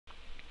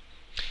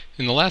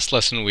In the last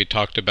lesson we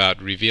talked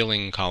about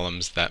revealing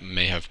columns that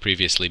may have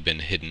previously been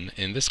hidden.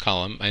 In this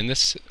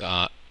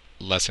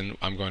lesson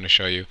I'm going to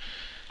show you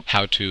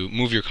how to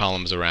move your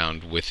columns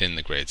around within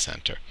the grade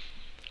center.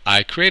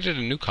 I created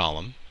a new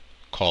column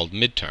called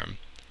midterm,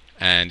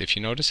 and if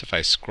you notice, if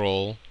I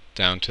scroll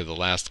down to the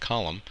last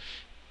column,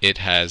 it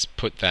has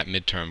put that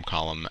midterm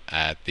column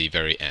at the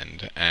very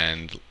end.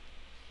 And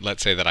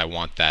let's say that I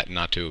want that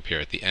not to appear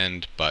at the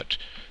end but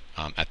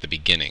at the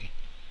beginning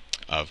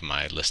of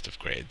my list of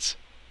grades.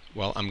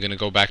 Well, I'm going to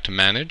go back to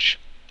Manage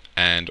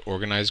and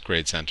Organize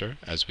Grade Center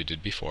as we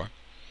did before,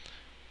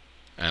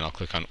 and I'll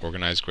click on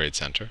Organize Grade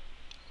Center,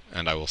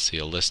 and I will see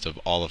a list of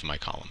all of my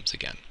columns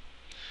again.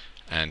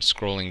 And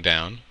scrolling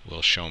down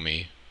will show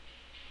me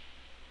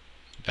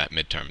that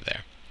midterm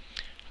there.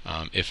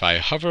 If I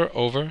hover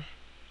over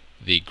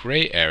the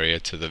gray area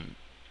to the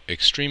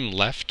extreme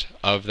left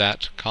of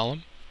that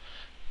column,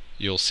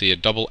 you'll see a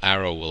double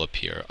arrow will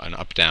appear, an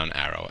up-down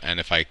arrow, and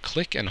if I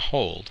click and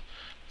hold,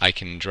 I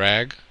can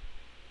drag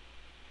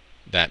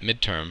that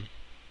midterm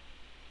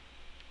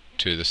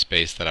to the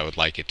space that I would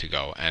like it to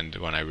go, and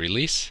when I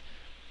release,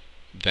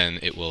 then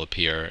it will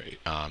appear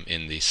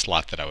in the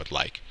slot that I would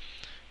like.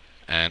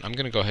 And I'm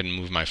going to go ahead and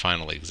move my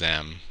final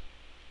exam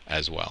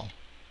as well.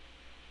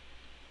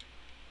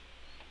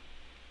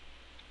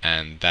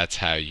 And that's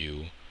how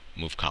you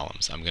move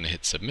columns. I'm going to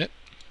hit Submit.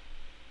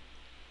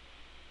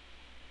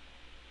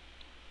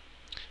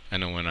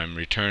 And then when I'm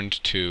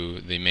returned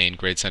to the main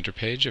Grade Center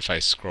page, if I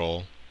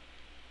scroll,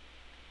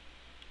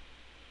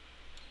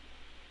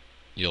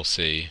 you'll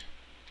see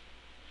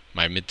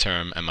my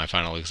midterm and my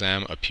final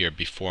exam appear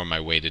before my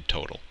weighted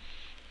total.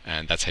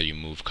 And that's how you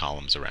move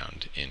columns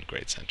around in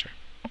Grade Center.